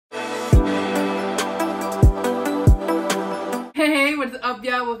up,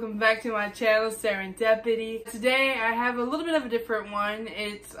 y'all? Welcome back to my channel, Serendipity. Today I have a little bit of a different one.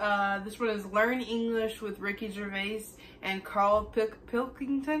 It's this one is Learn English with Ricky Gervais and Karl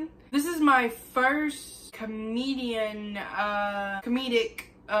Pilkington. This is my first comedic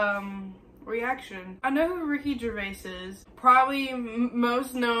reaction. I know who Ricky Gervais is. Probably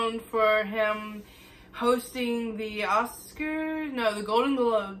most known for him hosting the the Golden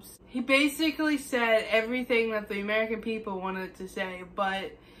Globes. He basically said everything that the American people wanted to say,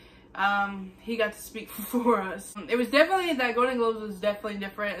 but he got to speak for us. It was definitely, that Golden Globes was definitely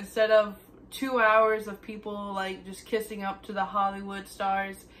different. Instead of 2 hours of people like just kissing up to the Hollywood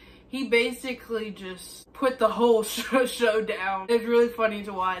stars, he basically just put the whole show down. It's really funny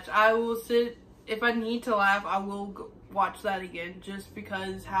to watch. I will sit, if I need to laugh, I will watch that again just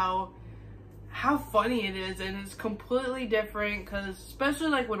because how funny it is, and it's completely different because especially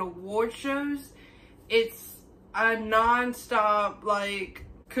like with award shows, it's a non-stop like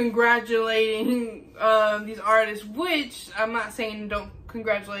congratulating these artists, which I'm not saying don't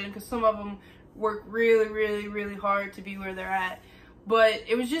congratulate them because some of them work really hard to be where they're at, but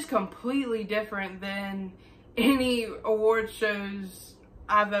it was just completely different than any award shows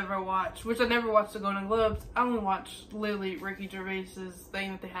I've ever watched, which I never watched the Golden Globes. I only watched literally Ricky Gervais's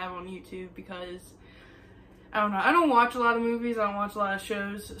thing that they have on YouTube because, I don't know, I don't watch a lot of movies, I don't watch a lot of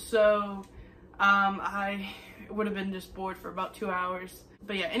shows, so I would have been just bored for about 2 hours.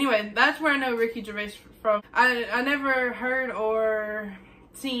 But yeah, anyway, that's where I know Ricky Gervais from. I never heard or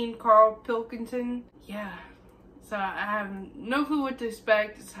seen Karl Pilkington. Yeah, so I have no clue what to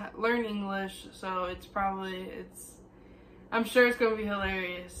expect. It's Learn English, so I'm sure it's going to be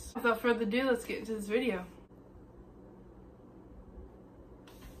hilarious. Without further ado, let's get into this video.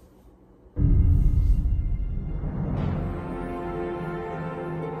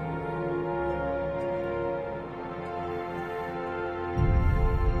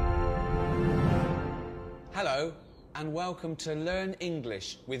 Hello, and welcome to Learn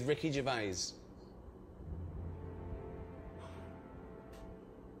English with Ricky Gervais.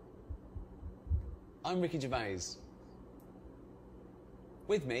 I'm Ricky Gervais.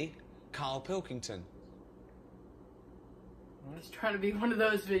 With me, Karl Pilkington. Let's try to be one of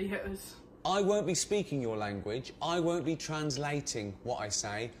those videos. I won't be speaking your language. I won't be translating what I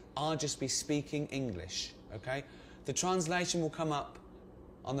say. I'll just be speaking English, okay? The translation will come up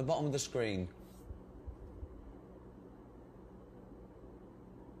on the bottom of the screen.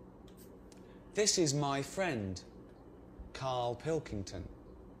 This is my friend, Karl Pilkington.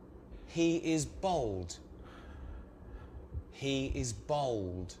 He is bold. He is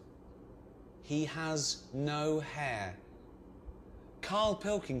bold. He has no hair. Karl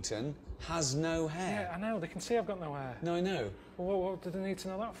Pilkington has no hair. Yeah, I know. They can see I've got no hair. No, I know. Well, what do they need to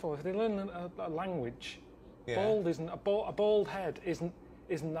know that for? If they learn a language, Yeah. bald isn't a bald head isn't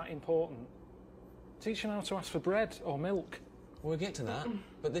that important. Teach them how to ask for bread or milk. We'll get to that,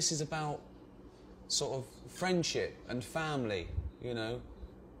 but this is about sort of friendship and family, you know.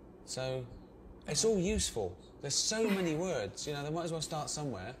 So it's all useful. There's so many words, you know, they might as well start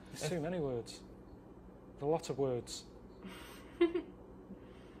somewhere. There's too many words. A lot of words. A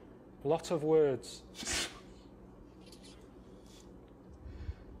lot of words.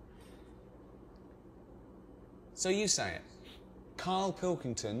 So you say it. Karl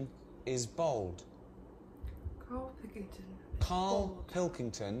Pilkington is bold. Karl Pilkington. Karl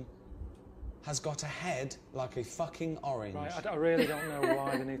Pilkington has got a head like a fucking orange. Right, I really don't know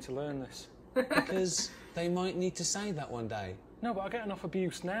why they need to learn this. Because they might need to say that one day. No, but I get enough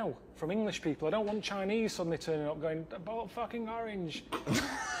abuse now from English people. I don't want Chinese suddenly turning up going, "About fucking orange."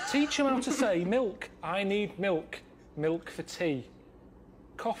 Teach them how to say milk. I need milk. Milk for tea.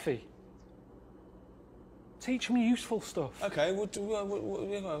 Coffee. Teach them useful stuff. Okay, well,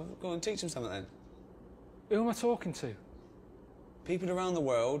 go and teach them something then. Who am I talking to? People around the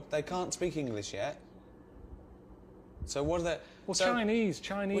world, they can't speak English yet. So what are they... Well, so, Chinese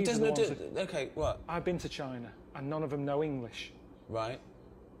well, are the doesn't ones it do, okay, what? I've been to China and none of them know English. Right.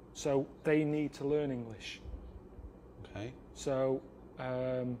 So they need to learn English. Okay. So,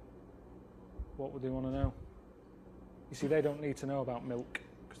 what would they want to know? You see, they don't need to know about milk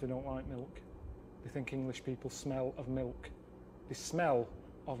because they don't like milk. They think English people smell of milk. They smell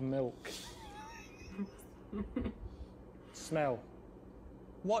of milk. Smell.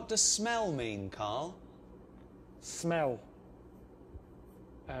 What does smell mean, Karl? Smell.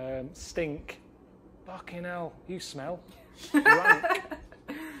 Stink. Fucking hell, you smell. Rank.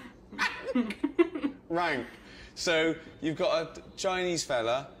 Rank. So you've got a Chinese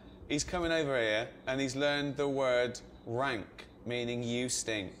fella, he's coming over here and he's learned the word rank, meaning you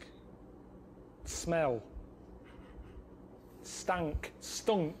stink. Smell. stank,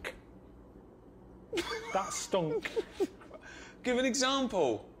 stunk. That stunk. Give an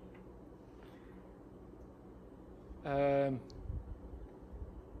example.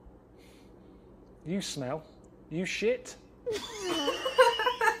 You smell. You shit. Why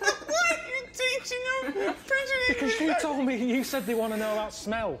are you teaching them? Because you told me, you said they want to know about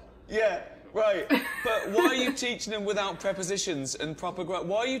smell. Yeah, right. But why are you teaching them without prepositions and proper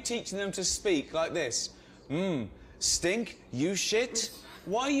Why are you teaching them to speak like this? Stink, you shit.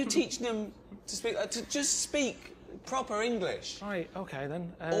 Why are you teaching them to speak, to just speak proper English? Right, okay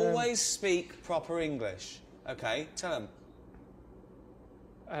then. Always speak proper English. Okay, tell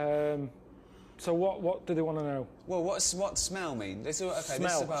them. So what do they want to know? Well, what smell mean? Okay, smell.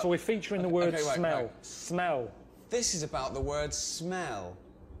 This is about, so we're featuring the word okay, right, smell. right. Smell. This is about the word smell.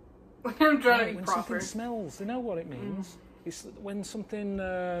 I'm trying to be When proper. something smells, they know what it means. It's when something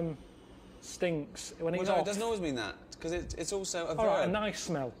stinks. When it's No, hot. it doesn't always mean that, because it's also a verb. All right, a nice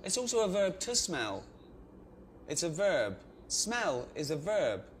smell. It's also a verb to smell. It's a verb. Smell is a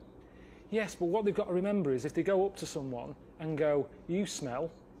verb. Yes, but what they've got to remember is if they go up to someone and go, "You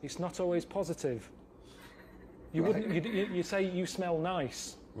smell," it's not always positive. You wouldn't. You say you smell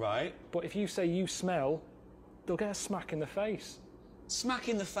nice. Right. But if you say you smell, they'll get a smack in the face. Smack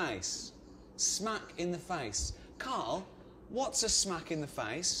in the face. Smack in the face. Karl, what's a smack in the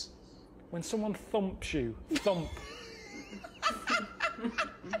face? When someone thumps you, thump.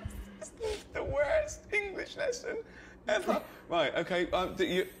 The worst English lesson ever. Right, okay,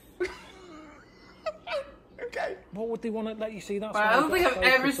 okay. What would they want to let you see that? Well, I don't think I've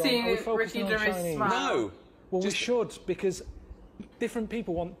ever seen Ricky Gervais smile. No. Well, we should, because different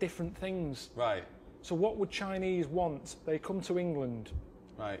people want different things. Right. So what would Chinese want? They come to England.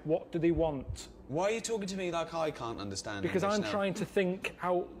 Right. What do they want? Why are you talking to me like I can't understand Because English I'm now? trying to think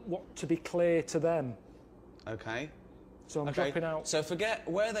out what to be clear to them. Okay. So I'm dropping out. So forget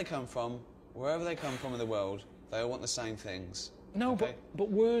where they come from, wherever they come from in the world, they all want the same things. No, okay? but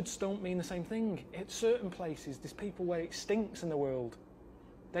words don't mean the same thing. At certain places, there's people where it stinks in the world.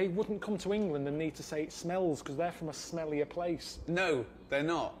 They wouldn't come to England and need to say it smells because they're from a smellier place. No, they're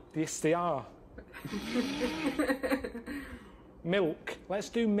not. Yes, they are. Milk. Let's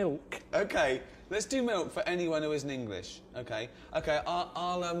do milk. Okay, let's do milk for anyone who isn't English. Okay, okay,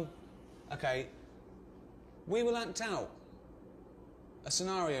 okay. We will act out a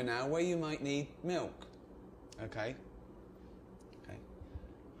scenario now where you might need milk. Okay. Okay.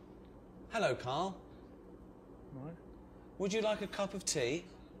 Hello, Karl. Right. Would you like a cup of tea?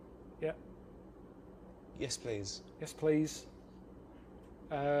 Yeah. Yes, please. Yes, please.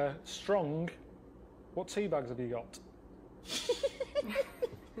 Strong. What tea bags have you got?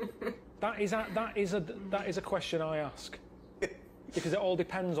 That is a question I ask because it all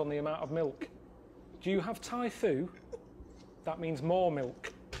depends on the amount of milk. Do you have Thai foo? That means more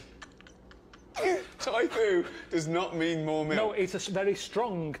milk. Thai foo does not mean more milk. No, it's a very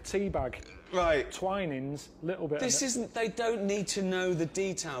strong tea bag. Right. Twinings, little bit. This isn't. They don't need to know the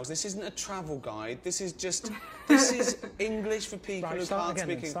details. This isn't a travel guide. This is just. This is English for people Right, who start can't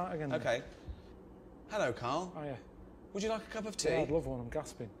again speak. then, start again then. Okay. Hello, Karl. Oh yeah. Would you like a cup of tea? Yeah, I'd love one. I'm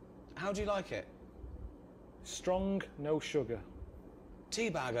gasping. How do you like it? Strong, no sugar. Tea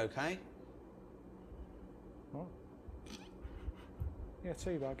bag, okay? What? Yeah,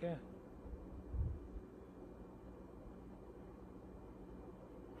 tea bag. Yeah.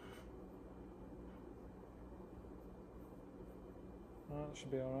 Oh, that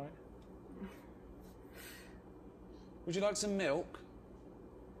should be all right. Would you like some milk?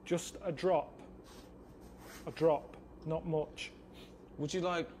 Just a drop. A drop, not much. Would you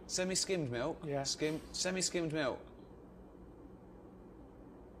like semi-skimmed milk? Yeah. Semi-skimmed milk.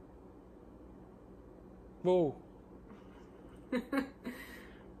 Whoa. It's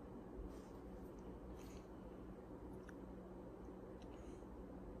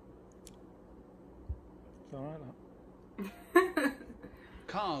all right, that.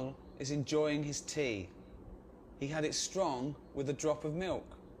 Karl is enjoying his tea. He had it strong with a drop of milk.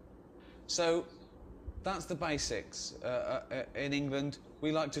 So, that's the basics. In England,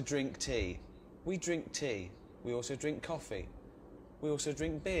 we like to drink tea. We drink tea. We also drink coffee. We also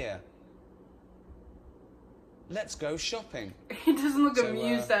drink beer. Let's go shopping. He doesn't look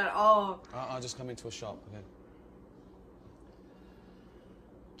amused at all. I'll just come into a shop, okay.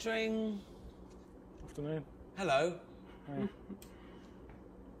 Dring. Afternoon. Hello. Hi.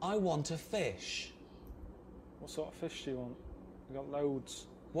 I want a fish. What sort of fish do you want? We've got loads.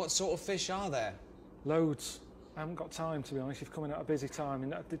 What sort of fish are there? Loads. I haven't got time, to be honest. You've come in at a busy time.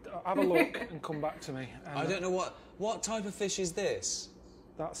 And have a look and come back to me. I don't know what type of fish is this?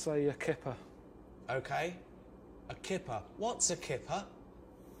 That's a kipper. Okay. A kipper. What's a kipper?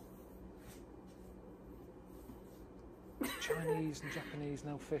 Chinese and Japanese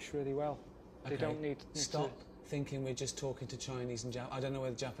know fish really well. They Okay, don't need stop thinking we're just talking to Chinese and I don't know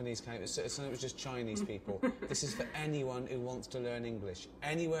where the Japanese came. It was just Chinese people. This is for anyone who wants to learn English.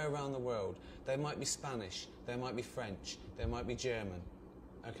 Anywhere around the world. There might be Spanish, there might be French, there might be German.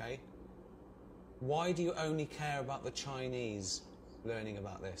 Okay? Why do you only care about the Chinese learning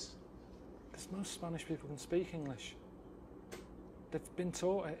about this? Because most Spanish people can speak English. They've been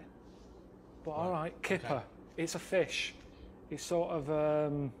taught it. But all right, kipper. Okay. It's a fish. It's sort of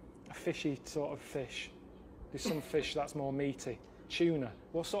a fishy sort of fish. There's some fish that's more meaty. Tuna.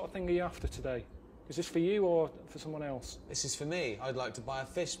 What sort of thing are you after today? Is this for you or for someone else? This is for me. I'd like to buy a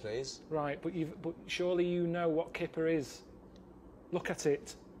fish, please. Right, but surely you know what kipper is. Look at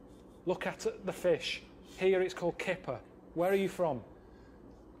it. Look at the fish. Here it's called kipper. Where are you from?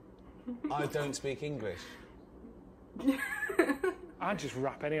 I don't speak English. I'd just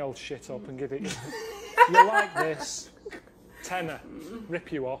wrap any old shit up and give it you. You like this? Tenner.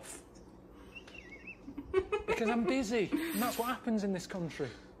 Rip you off. Because I'm busy. And that's what happens in this country.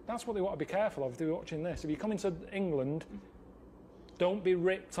 That's what they want to be careful of if they're watching this. If you come into England, don't be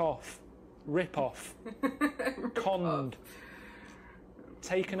ripped off. Rip off. Conned.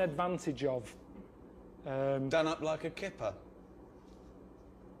 Taken advantage of. Done up like a kipper.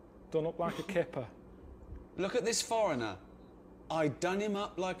 Done up like a kipper. Look at this foreigner. I done him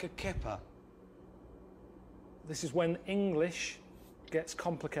up like a kipper. This is when English gets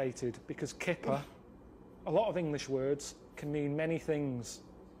complicated because kipper, a lot of English words can mean many things.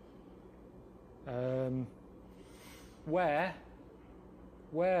 Where?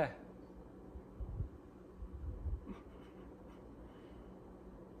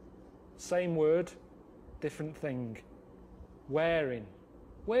 Same word, different thing. Wearing.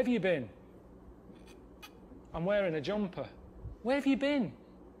 Where have you been? I'm wearing a jumper. Where have you been?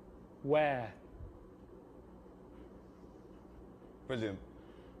 Where? Brilliant.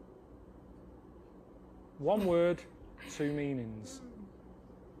 One word, two meanings.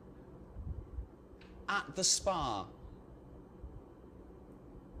 At the spa.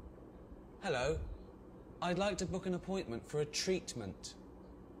 Hello. I'd like to book an appointment for a treatment.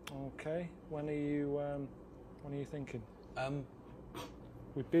 Okay. When are you thinking?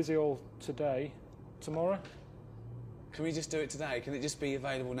 We're busy all today. Tomorrow? Can we just do it today? Can it just be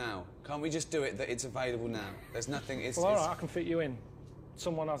available now? Can't we just do it that it's available now? There's nothing... Well, all right, I can fit you in.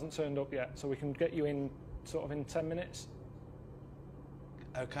 Someone hasn't turned up yet, so we can get you in sort of in 10 minutes.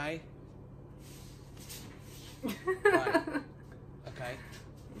 Okay. Right. Okay.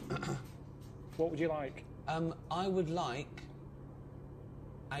 What would you like? I would like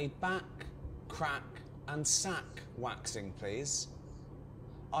a back, crack and sack waxing, please.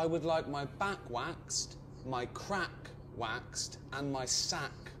 I would like my back waxed, my crack waxed and my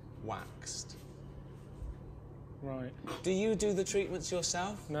sack waxed. Right. Do you do the treatments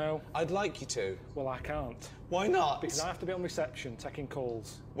yourself? No. I'd like you to. Well, I can't. Why not? Because I have to be on reception taking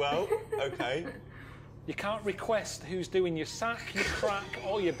calls. Well, okay. You can't request who's doing your sack, your crack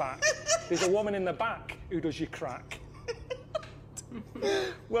or your back. There's a woman in the back who does your crack.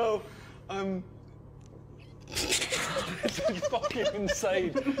 Well, You're fucking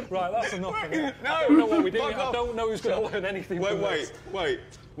insane. Right, that's enough. No, I don't know what we're doing. fuck off. I don't know who's going to learn anything from this. Wait.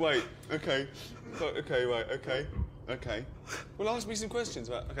 Okay. Okay. Well, ask me some questions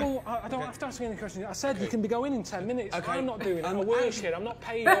about... Okay. Oh, I don't have to ask you any questions. I said you can be going in 10 minutes. Okay. I'm not doing it. I'm a work kid. I'm not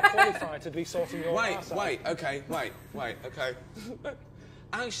paid or qualified to be sorting your ass out. Wait, okay.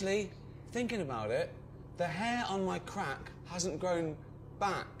 Actually, thinking about it, the hair on my crack hasn't grown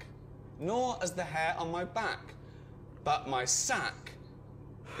back, nor has the hair on my back. But my sack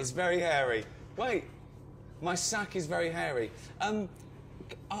is very hairy. Wait, my sack is very hairy.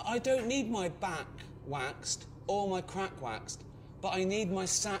 I don't need my back waxed or my crack waxed, but I need my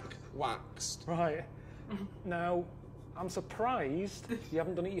sack waxed. Right. Now, I'm surprised you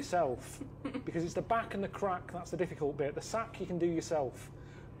haven't done it yourself, because it's the back and the crack that's the difficult bit. The sack you can do yourself.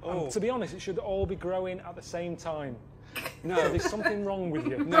 Oh. And to be honest, it should all be growing at the same time. No. So there's something wrong with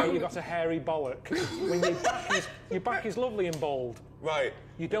you. No, you've got a hairy bollock. When your back is lovely and bald. Right.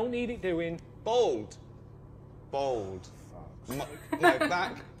 You don't need it doing. Bald. My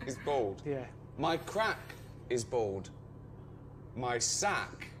back is bald. Yeah. My crack is bald. My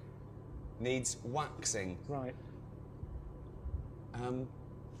sack needs waxing. Right.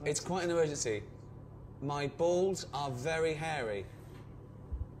 It's quite an emergency. My balls are very hairy.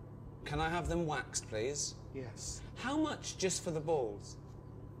 Can I have them waxed, please? Yes. How much just for the balls?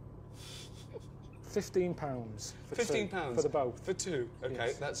 £15 for £15 for the both. For two. Okay,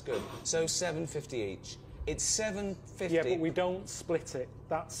 Yes. that's good. So £7.50 each. It's $7.50. Yeah, but we don't split it.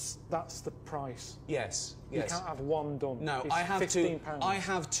 That's the price. Yes. You can't have one done. No, it's I have £15. I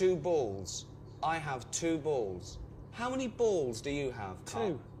have 2 balls. I have 2 balls. How many balls do you have, Karl?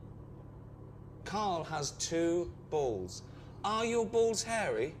 2. Karl has 2 balls. Are your balls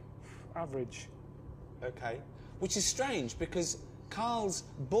hairy? Average. Okay. Which is strange because Karl's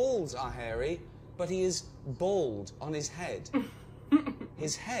balls are hairy, but he is bald on his head.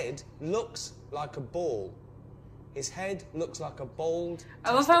 His head looks like a ball. His head looks like a bald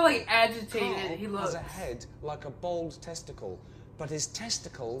I love how, like, agitated Karl he looks. has a head like a bald testicle, but his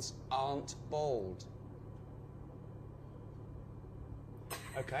testicles aren't bald.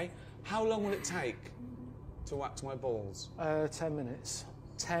 Okay? How long will it take to wax my balls? 10 minutes.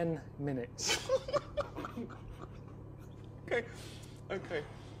 10 minutes. Okay.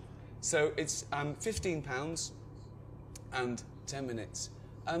 So it's £15 and 10 minutes.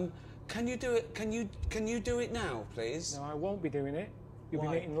 Can you do it? Can you do it now, please? No, I won't be doing it. You'll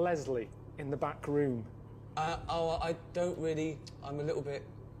Why? be meeting Leslie in the back room. I don't really. I'm a little bit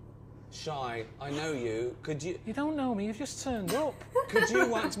shy. I know you. Could you? You don't know me, you've just turned up. Could you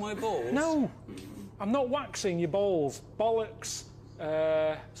wax my balls? No, I'm not waxing your balls. Bollocks,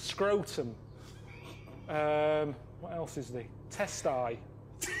 scrotum. What else is there? Testi.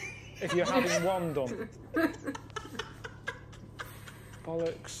 If you're having one done.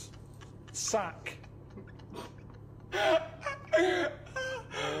 Bollocks. Sack. What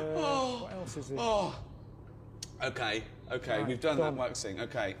else is there? Oh. Okay. Right, We've done done. that waxing.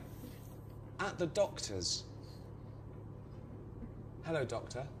 Okay. At the doctor's. Hello,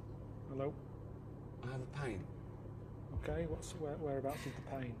 doctor. Hello. I have a pain. Okay, whereabouts is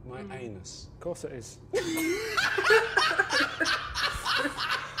the pain? My anus. Of course it is.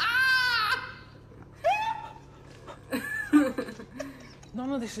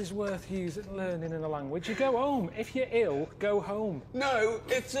 None of this is worth learning in a language. You go home. If you're ill, go home. No,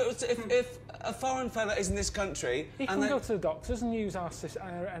 if a foreign fella is in this country... He can go to the doctors and use our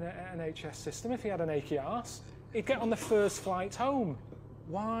NHS system if he had an achy arse. He'd get on the first flight home.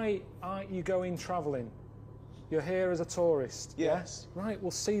 Why aren't you going travelling? You're here as a tourist. Yes. Yeah? Right,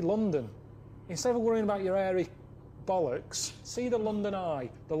 well, see London. Instead of worrying about your hairy bollocks, see the London Eye.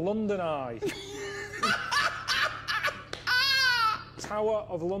 The London Eye. Tower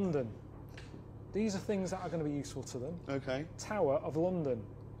of London. These are things that are going to be useful to them. Okay. Tower of London.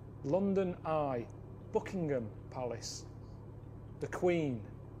 London Eye. Buckingham Palace. The Queen.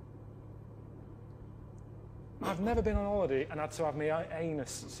 I've never been on holiday and had to have my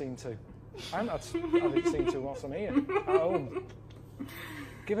anus seen to. I haven't had to have it seen to whilst I'm here, at home.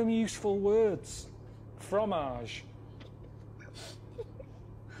 Give them useful words. Fromage.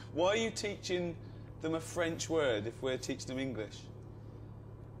 Why are you teaching them a French word if we're teaching them English?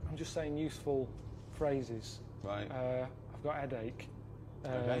 I'm just saying useful phrases. Right. I've got a headache.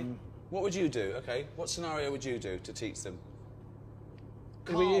 Okay. What would you do? Okay. What scenario would you do to teach them?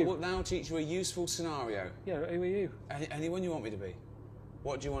 Who are Karl you? will now teach you a useful scenario. Yeah, who are you? Anyone you want me to be.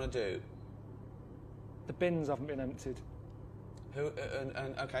 What do you want to do? The bins haven't been emptied. Who?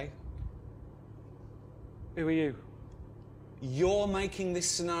 Okay. Who are you? You're making this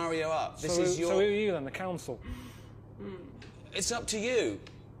scenario up. This is your. So who are you then? The council? It's up to you.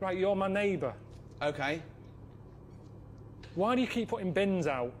 Right, you're my neighbour. Okay. Why do you keep putting bins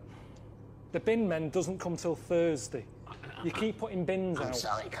out? The bin men doesn't come till Thursday. You keep putting bins out. I'm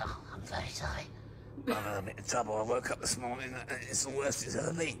sorry, Karl. I'm very sorry. I'm in a bit of trouble. I woke up this morning and it's the worst it's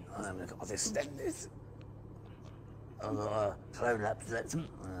ever been. I've got distended. I've got a prolapse rectum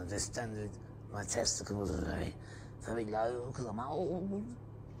and I've distended. My testicles are very, very low because I'm old.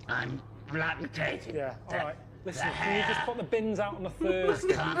 I'm agitated. Yeah, all right. Listen, can you just put the bins out on a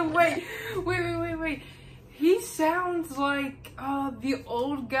Thursday? Wait. He sounds like the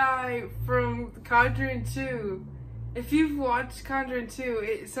old guy from Conjuring 2. If you've watched Conjuring 2,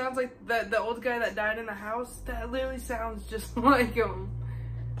 it sounds like the old guy that died in the house. That literally sounds just like him.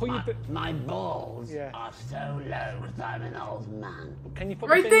 My balls Yeah. are so low because I'm an old man. Can you put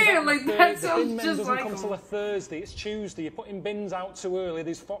Right the bins there, out on a like, that Thursday? sounds The bin men just doesn't like come him. till a Thursday. It's Tuesday. You're putting bins out too early.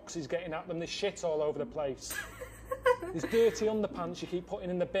 There's foxes getting at them. There's shit all over the place. There's dirty underpants you keep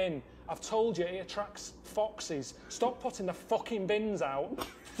putting in the bin. I've told you it attracts foxes. Stop putting the fucking bins out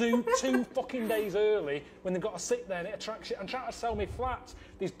two fucking days early when they've got to sit there and it attracts shit. I'm trying to sell me flats.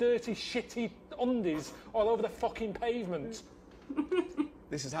 These dirty, shitty undies all over the fucking pavement.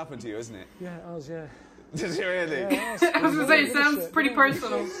 This has happened to you, hasn't it? Yeah, it has, yeah. Does it really? Yeah, it has. I was gonna say, it sounds Shit. pretty Yeah.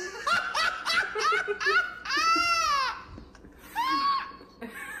 personal.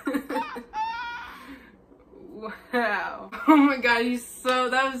 Wow. Oh my god,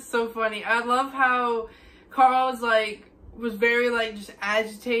 that was so funny. I love how Karl was very just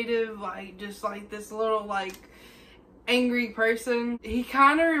agitated, just this little angry person. He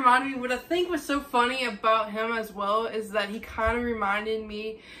kind of reminded me, what I think was so funny about him as well is that he kind of reminded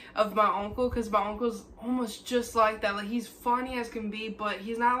me of my uncle, because my uncle's almost just like that. He's funny as can be, but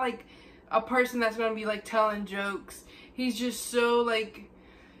he's not a person that's gonna be telling jokes. He's just so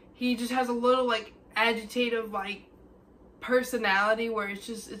he just has a little agitative personality where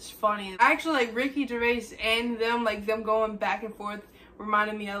it's funny. Actually, Ricky Gervais and them them going back and forth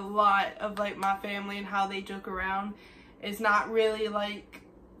reminded me a lot of my family and how they joke around. It's not really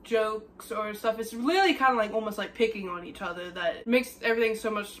jokes or stuff. It's really kind of almost picking on each other that makes everything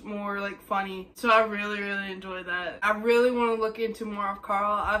so much more funny. So I really enjoy that. I really want to look into more of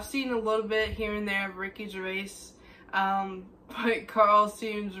Karl. I've seen a little bit here and there of Ricky Gervais, but Karl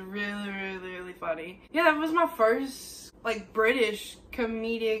seems really funny. Yeah, that was my first British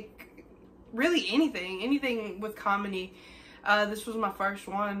comedic, really anything with comedy. This was my first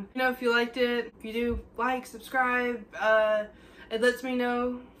one. If you liked it, if you do, subscribe. It lets me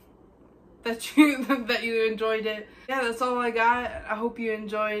know that you enjoyed it. Yeah, that's all I got. I hope you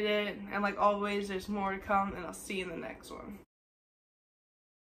enjoyed it, and always, there's more to come, and I'll see you in the next one.